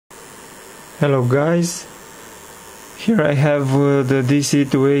Hello guys, here I have the DC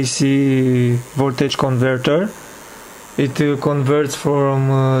to AC voltage converter. It converts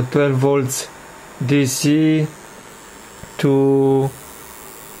from 12 volts DC to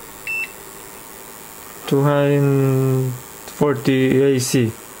 240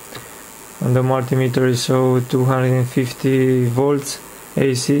 AC. On the multimeter is show 250 volts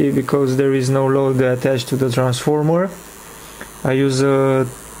AC because there is no load attached to the transformer. I use a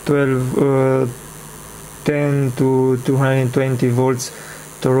 10 to 220 volts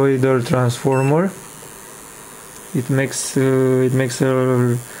toroidal transformer. It makes a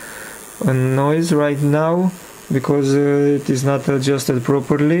noise right now because it is not adjusted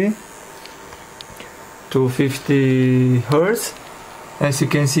properly to 50 Hertz. As you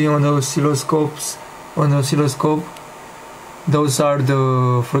can see on the oscilloscope, those are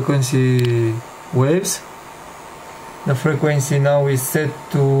the frequency waves. The frequency now is set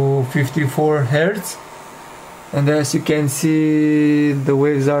to 54 Hertz, and as you can see, the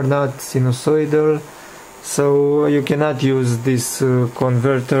waves are not sinusoidal, so you cannot use this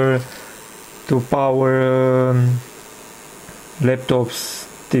converter to power laptops,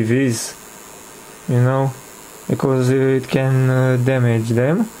 TVs, because it can damage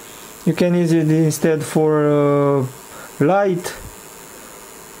them. You can use it instead for light,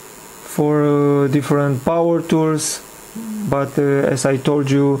 for different power tools, but as I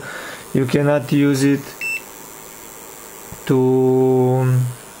told you, you cannot use it to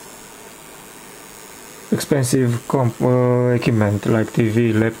expensive equipment like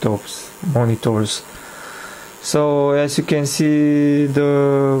TV, laptops, monitors. So as you can see,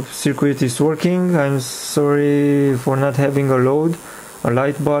 the circuit is working. I'm sorry for not having a light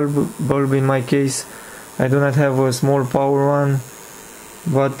bulb in my case. I do not have a small power one,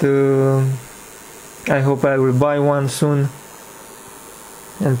 but I hope I will buy one soon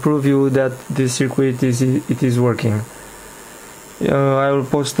and prove you that this circuit is working. I will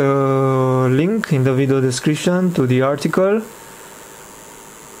post a link in the video description to the article,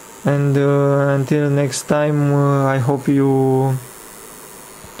 and until next time, I hope you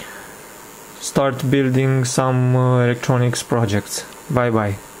start building some electronics projects. Bye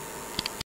bye.